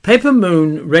Paper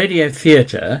Moon Radio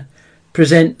Theatre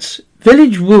presents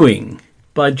Village Wooing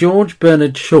by George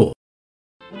Bernard Shaw.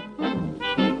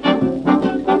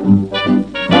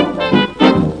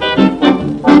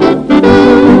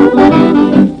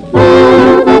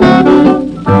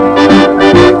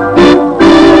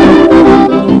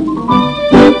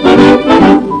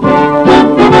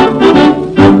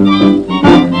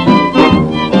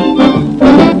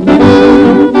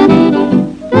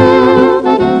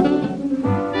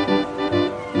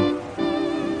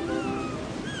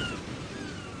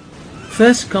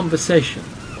 First conversation.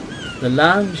 The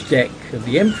lounge deck of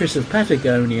the Empress of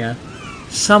Patagonia,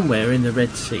 somewhere in the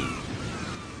Red Sea.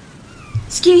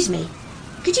 Excuse me,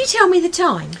 could you tell me the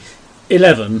time?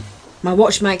 11. My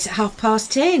watch makes it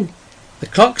 10:30. The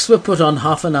clocks were put on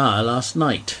half an hour last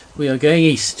night. We are going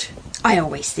east. I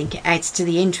always think it adds to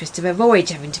the interest of a voyage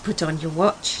having to put on your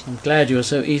watch. I'm glad you are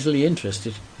so easily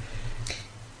interested.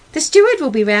 The steward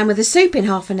will be round with the soup in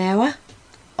half an hour.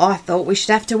 I thought we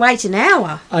should have to wait an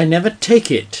hour. I never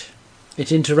take it.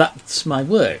 It interrupts my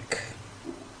work.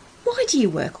 Why do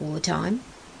you work all the time?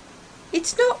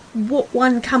 It's not what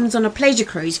one comes on a pleasure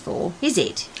cruise for, is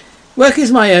it? Work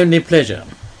is my only pleasure.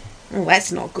 Well,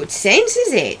 that's not good sense,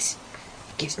 is it?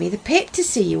 It gives me the pip to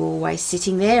see you always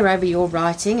sitting there over your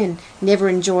writing and never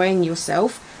enjoying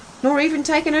yourself, nor even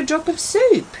taking a drop of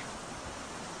soup.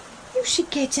 You should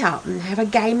get up and have a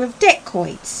game of deck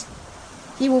quoits.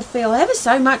 You will feel ever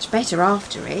so much better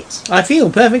after it. I feel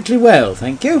perfectly well,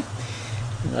 thank you.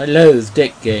 I loathe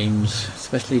deck games,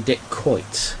 especially deck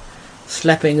quoits.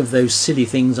 Slapping of those silly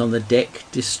things on the deck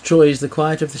destroys the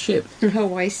quiet of the ship.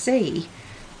 Oh, I see.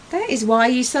 That is why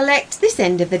you select this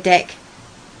end of the deck.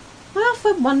 I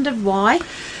often wondered why.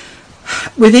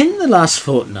 Within the last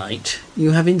fortnight,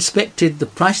 you have inspected the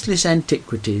priceless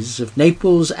antiquities of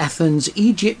Naples, Athens,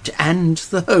 Egypt, and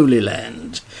the Holy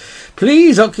Land.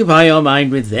 Please occupy your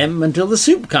mind with them until the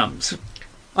soup comes.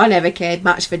 I never cared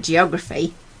much for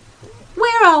geography.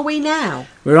 Where are we now?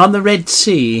 We're on the Red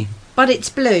Sea. But it's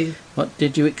blue. What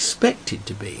did you expect it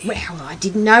to be? Well, I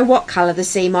didn't know what colour the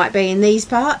sea might be in these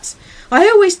parts. I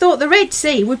always thought the Red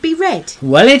Sea would be red.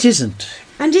 Well, it isn't.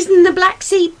 And isn't the Black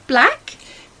Sea black?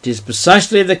 It is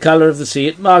precisely the colour of the sea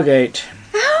at Margate.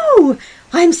 Oh,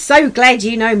 I'm so glad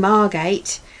you know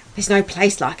Margate. There's no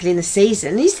place like it in the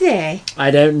season, is there? I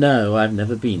don't know. I've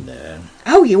never been there.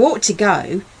 Oh, you ought to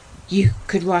go. You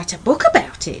could write a book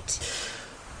about it.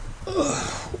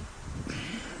 I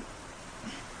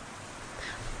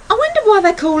wonder why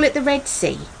they call it the Red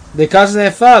Sea. Because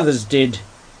their fathers did.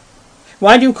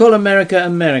 Why do you call America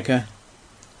America?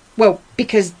 Well,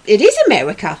 because it is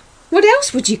America. What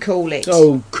else would you call it?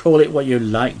 Oh, call it what you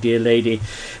like, dear lady.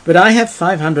 But I have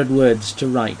 500 words to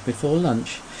write before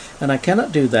lunch, and I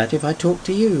cannot do that if I talk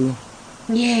to you.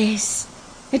 Yes,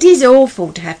 it is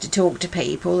awful to have to talk to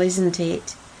people, isn't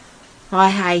it? I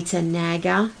hate a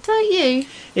nagger, don't you?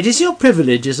 It is your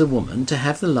privilege as a woman to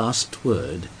have the last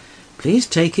word. Please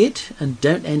take it, and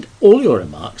don't end all your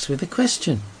remarks with a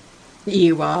question.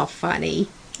 You are funny.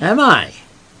 Am I?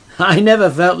 I never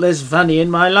felt less funny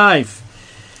in my life.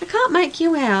 I can't make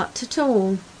you out at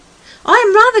all. I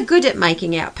am rather good at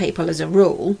making out people as a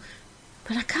rule,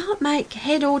 but I can't make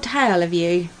head or tail of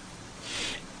you.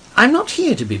 I'm not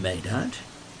here to be made out.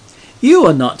 You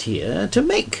are not here to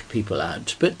make people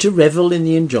out, but to revel in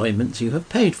the enjoyments you have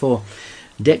paid for.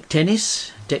 Deck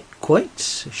tennis, deck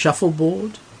quoits,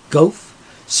 shuffleboard, golf,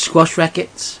 squash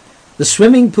rackets, the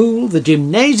swimming pool, the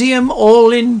gymnasium,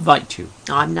 all invite you.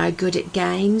 I'm no good at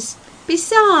games.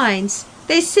 Besides,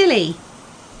 they're silly.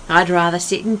 I'd rather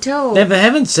sit and talk. Then for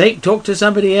heaven's sake, talk to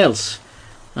somebody else.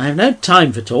 I have no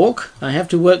time for talk. I have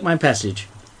to work my passage.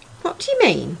 What do you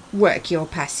mean, work your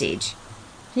passage?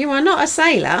 You are not a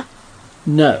sailor.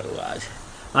 No,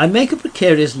 I make a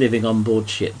precarious living on board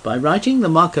ship by writing the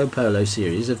Marco Polo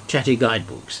series of chatty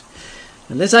guidebooks.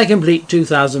 Unless I complete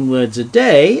 2,000 words a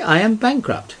day, I am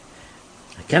bankrupt.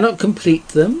 I cannot complete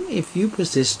them if you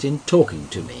persist in talking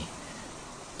to me.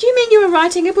 Do you mean you are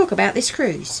writing a book about this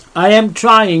cruise? I am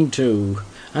trying to,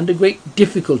 under great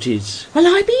difficulties. Will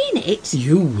I be in it?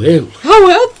 You will. Oh,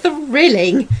 how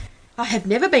thrilling! I have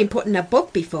never been put in a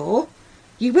book before.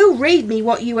 You will read me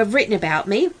what you have written about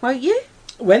me, won't you?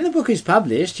 When the book is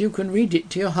published, you can read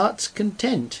it to your heart's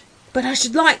content. But I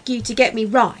should like you to get me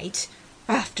right.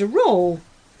 After all,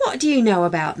 what do you know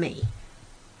about me?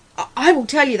 I will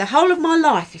tell you the whole of my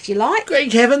life, if you like.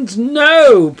 Great heavens,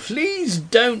 no! Please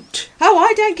don't. Oh,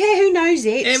 I don't care who knows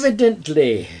it.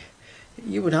 Evidently.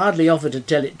 You would hardly offer to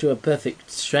tell it to a perfect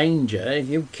stranger if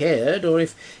you cared, or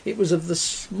if it was of the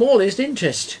smallest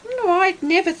interest. No, I'd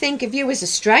never think of you as a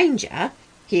stranger.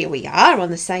 Here we are on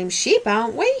the same ship,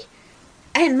 aren't we?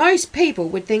 And most people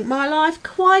would think my life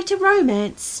quite a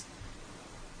romance.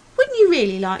 Wouldn't you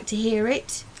really like to hear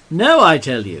it? No, I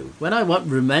tell you. When I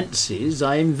want romances,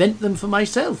 I invent them for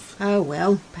myself. Oh,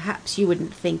 well, perhaps you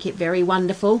wouldn't think it very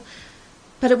wonderful,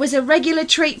 but it was a regular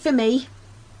treat for me.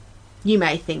 You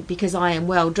may think because I am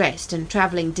well dressed and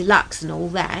travelling deluxe and all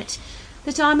that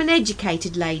I'm an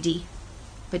educated lady,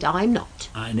 but I'm not.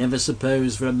 I never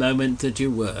supposed for a moment that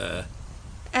you were.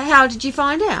 How did you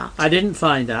find out? I didn't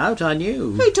find out, I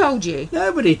knew. Who told you?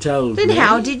 Nobody told me. Then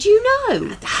how did you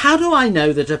know? How do I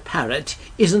know that a parrot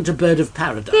isn't a bird of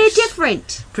paradise? They're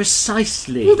different.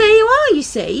 Precisely. Well, there you are, you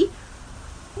see.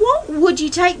 What would you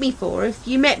take me for if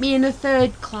you met me in a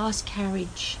third-class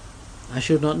carriage? I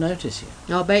should not notice you.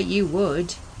 I bet you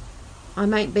would. I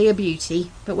mayn't be a beauty,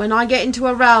 but when I get into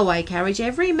a railway carriage,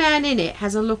 every man in it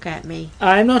has a look at me.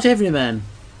 I'm not every man.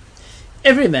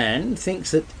 Every man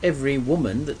thinks that every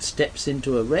woman that steps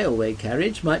into a railway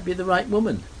carriage might be the right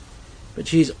woman, but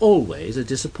she's always a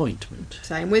disappointment.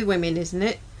 Same with women, isn't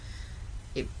it?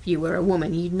 If you were a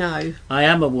woman, you'd know. I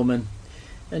am a woman,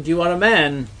 and you are a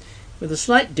man, with a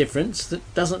slight difference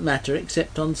that doesn't matter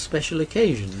except on special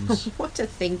occasions. What a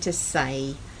thing to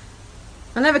say.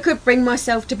 I never could bring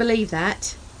myself to believe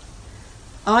that.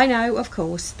 I know, of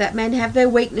course, that men have their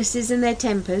weaknesses and their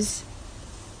tempers.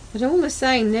 But all the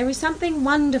same, there is something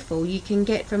wonderful you can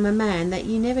get from a man that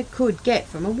you never could get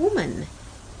from a woman.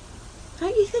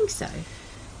 Don't you think so?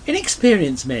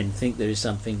 Inexperienced men think there is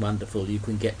something wonderful you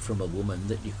can get from a woman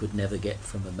that you could never get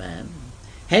from a man.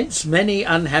 Hence many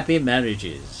unhappy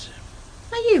marriages.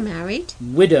 Are you married?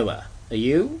 Widower. Are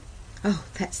you? Oh,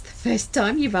 that's the first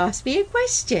time you've asked me a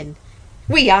question.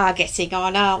 We are getting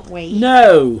on, aren't we?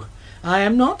 No, I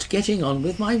am not getting on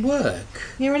with my work.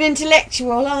 You're an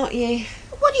intellectual, aren't you?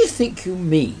 What do you think you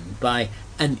mean by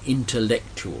an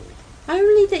intellectual?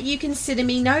 Only that you consider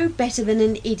me no better than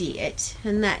an idiot,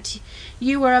 and that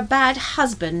you are a bad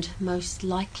husband, most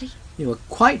likely. You are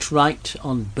quite right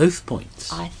on both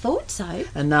points. I thought so.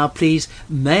 And now, please,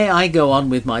 may I go on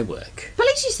with my work?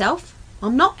 Please yourself.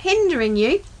 I'm not hindering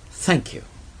you. Thank you.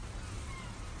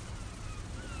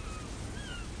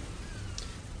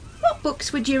 What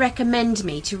books would you recommend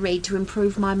me to read to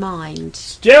improve my mind?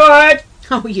 Steward!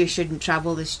 Oh, you shouldn't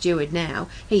trouble the steward now.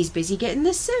 He's busy getting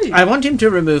the soup. I want him to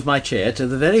remove my chair to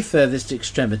the very furthest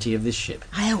extremity of this ship.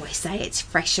 I always say it's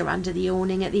fresher under the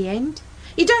awning at the end.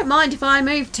 You don't mind if I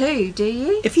move too, do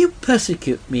you? If you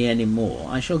persecute me any more,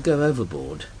 I shall go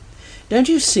overboard. Don't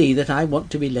you see that I want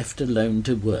to be left alone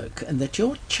to work, and that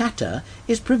your chatter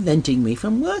is preventing me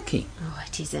from working? Oh,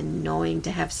 it is annoying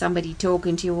to have somebody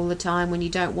talking to you all the time when you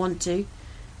don't want to.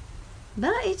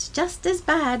 But it's just as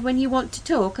bad when you want to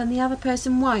talk and the other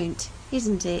person won't,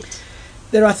 isn't it?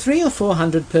 There are 300 or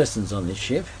 400 persons on this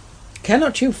ship.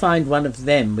 Cannot you find one of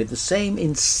them with the same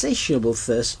insatiable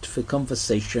thirst for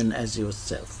conversation as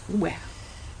yourself? Well,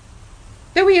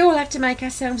 but we all have to make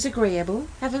ourselves agreeable,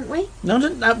 haven't we? Not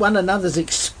at one another's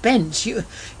expense. You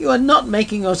are not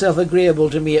making yourself agreeable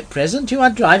to me at present. You are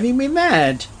driving me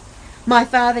mad. My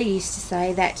father used to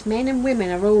say that men and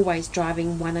women are always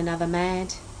driving one another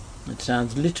mad. It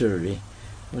sounds literary.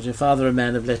 Was your father a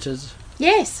man of letters?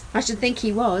 Yes, I should think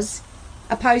he was.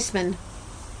 A postman.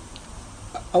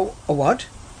 A what?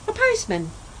 A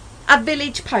postman. A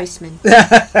village postman. What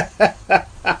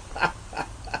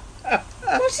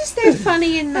is there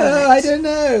funny in that? I don't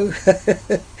know.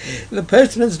 The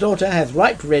postman's daughter has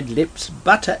ripe red lips,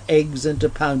 butter, eggs, and a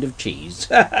pound of cheese.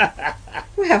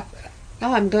 Well,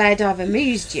 I'm glad I've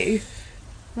amused you.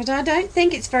 But I don't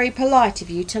think it's very polite of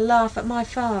you to laugh at my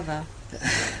father.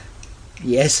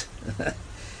 Yes,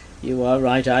 you are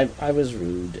right. I was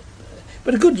rude.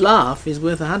 But a good laugh is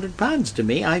worth £100 to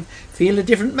me. I feel a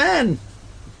different man.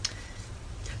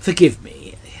 Forgive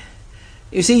me.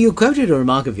 You see, you quoted a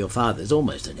remark of your father's,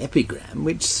 almost an epigram,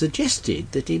 which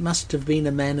suggested that he must have been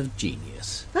a man of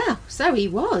genius. Well, so he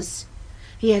was.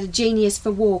 He had a genius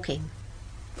for walking.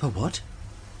 For what?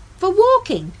 For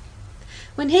walking.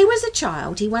 When he was a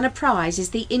child, he won a prize as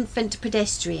the infant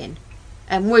pedestrian.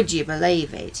 And would you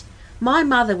believe it, my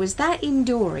mother was that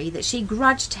indoory that she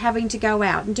grudged having to go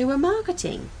out and do her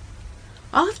marketing.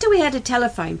 After we had a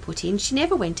telephone put in, she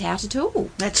never went out at all.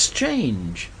 That's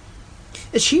strange.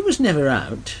 As she was never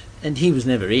out, and he was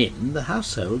never in, the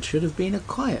household should have been a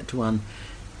quiet one.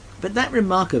 But that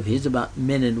remark of his about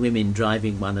men and women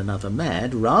driving one another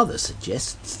mad rather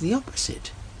suggests the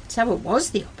opposite. So it was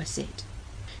the opposite.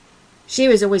 She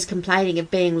was always complaining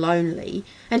of being lonely,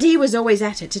 and he was always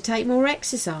at it to take more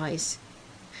exercise.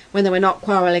 When they were not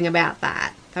quarrelling about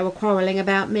that, they were quarrelling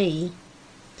about me.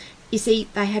 You see,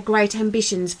 they had great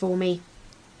ambitions for me.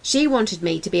 She wanted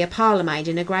me to be a parlour maid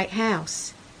in a great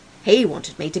house. He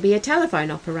wanted me to be a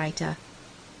telephone operator.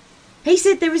 He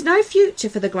said there is no future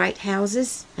for the great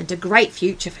houses and a great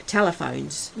future for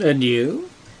telephones. And you?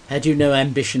 Had you no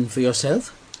ambition for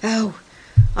yourself? Oh,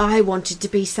 I wanted to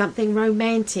be something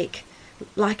romantic,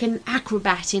 like an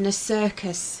acrobat in a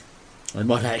circus. And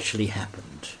what actually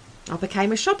happened? I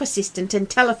became a shop assistant and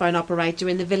telephone operator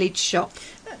in the village shop.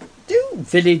 Do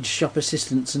village shop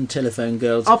assistants and telephone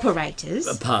girls... Operators?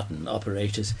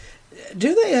 Operators.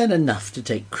 Do they earn enough to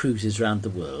take cruises round the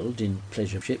world in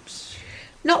pleasure ships?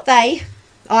 Not they.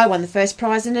 I won the first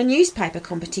prize in a newspaper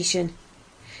competition.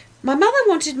 My mother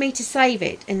wanted me to save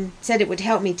it and said it would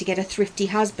help me to get a thrifty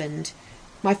husband.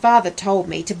 My father told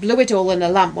me to blow it all in a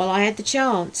lump while I had the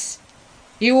chance.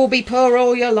 You will be poor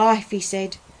all your life, he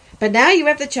said. But now you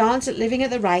have the chance at living at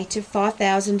the rate of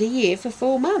 5,000 a year for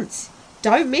 4 months.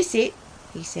 Don't miss it,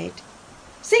 he said.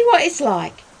 See what it's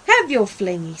like. Have your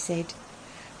fling, he said.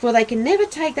 For they can never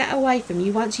take that away from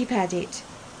you once you've had it.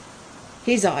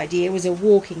 His idea was a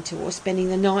walking tour, spending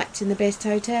the nights in the best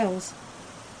hotels.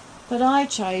 But I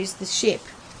chose the ship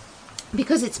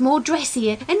because it's more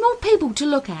dressier and more people to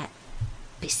look at.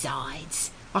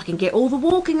 Besides, I can get all the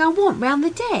walking I want round the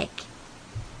deck.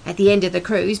 At the end of the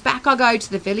cruise, back I go to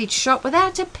the village shop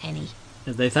without a penny.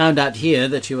 Have they found out here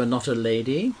that you are not a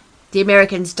lady? The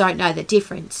Americans don't know the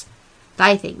difference.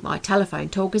 They think my telephone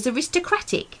talk is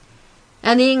aristocratic.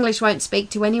 And the English won't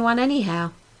speak to anyone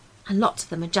anyhow. And lots of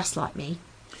them are just like me.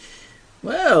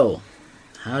 Well,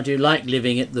 how do you like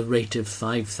living at the rate of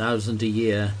 5,000 a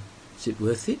year? Is it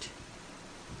worth it?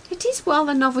 It is while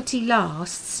the novelty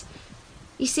lasts.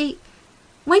 You see,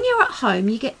 when you're at home,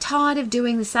 you get tired of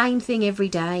doing the same thing every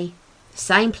day. The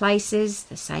same places,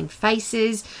 the same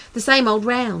faces, the same old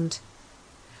round.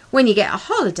 When you get a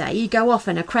holiday, you go off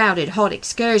in a crowded, hot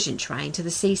excursion train to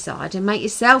the seaside and make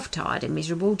yourself tired and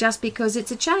miserable just because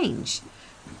it's a change.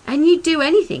 And you'd do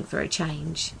anything for a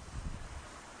change.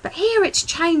 But here it's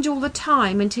change all the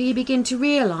time until you begin to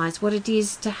realise what it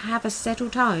is to have a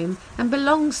settled home and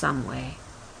belong somewhere.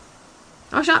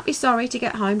 I shan't be sorry to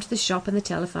get home to the shop and the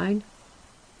telephone.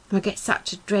 I get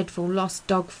such a dreadful lost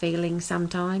dog feeling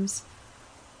sometimes.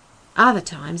 Other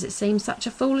times it seems such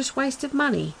a foolish waste of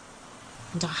money.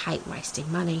 And I hate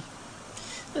wasting money.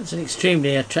 That's an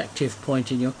extremely attractive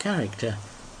point in your character.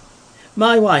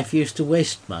 My wife used to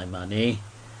waste my money.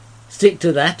 Stick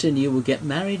to that and you will get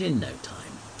married in no time.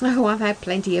 Oh, I've had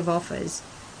plenty of offers.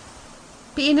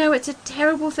 But you know, it's a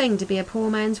terrible thing to be a poor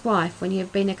man's wife when you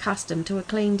have been accustomed to a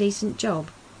clean, decent job.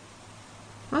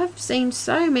 I've seen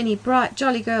so many bright,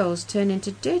 jolly girls turn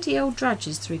into dirty old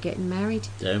drudges through getting married.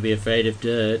 Don't be afraid of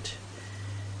dirt.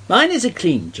 Mine is a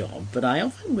clean job, but I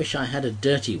often wish I had a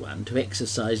dirty one to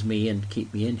exercise me and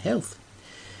keep me in health.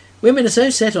 Women are so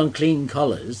set on clean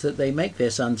collars that they make their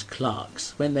sons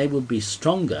clerks when they would be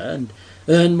stronger and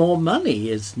earn more money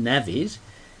as navvies.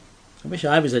 I wish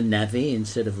I was a navvy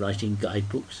instead of writing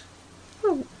guidebooks.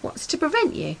 Well, what's to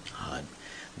prevent you? I'm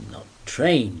not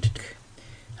trained.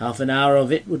 Half an hour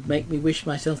of it would make me wish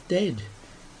myself dead,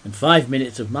 and 5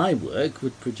 minutes of my work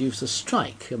would produce a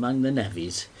strike among the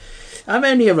navvies. I'm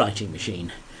only a writing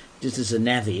machine, just as a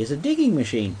navvy is a digging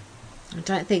machine. I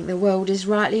don't think the world is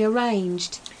rightly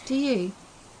arranged, do you?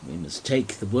 We must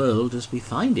take the world as we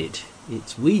find it.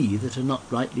 It's we that are not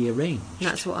rightly arranged.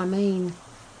 That's what I mean.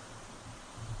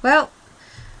 Well,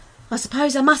 I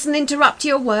suppose I mustn't interrupt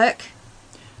your work.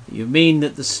 You mean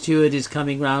that the steward is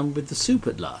coming round with the soup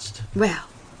at last? Well,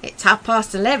 it's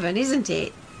 11:30, isn't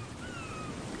it?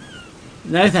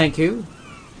 No, thank you.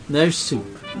 No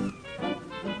soup.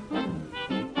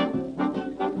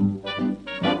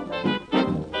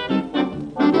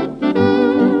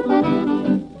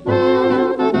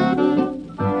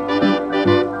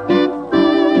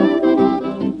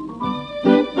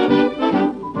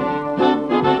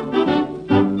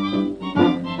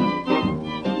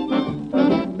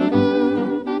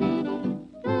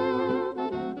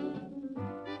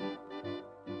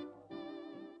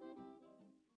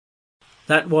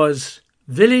 That was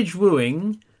Village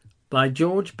Wooing by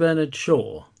George Bernard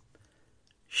Shaw.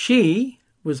 She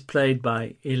was played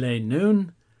by Elaine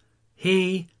Noon.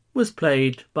 He was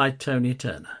played by Tony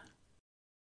Turner.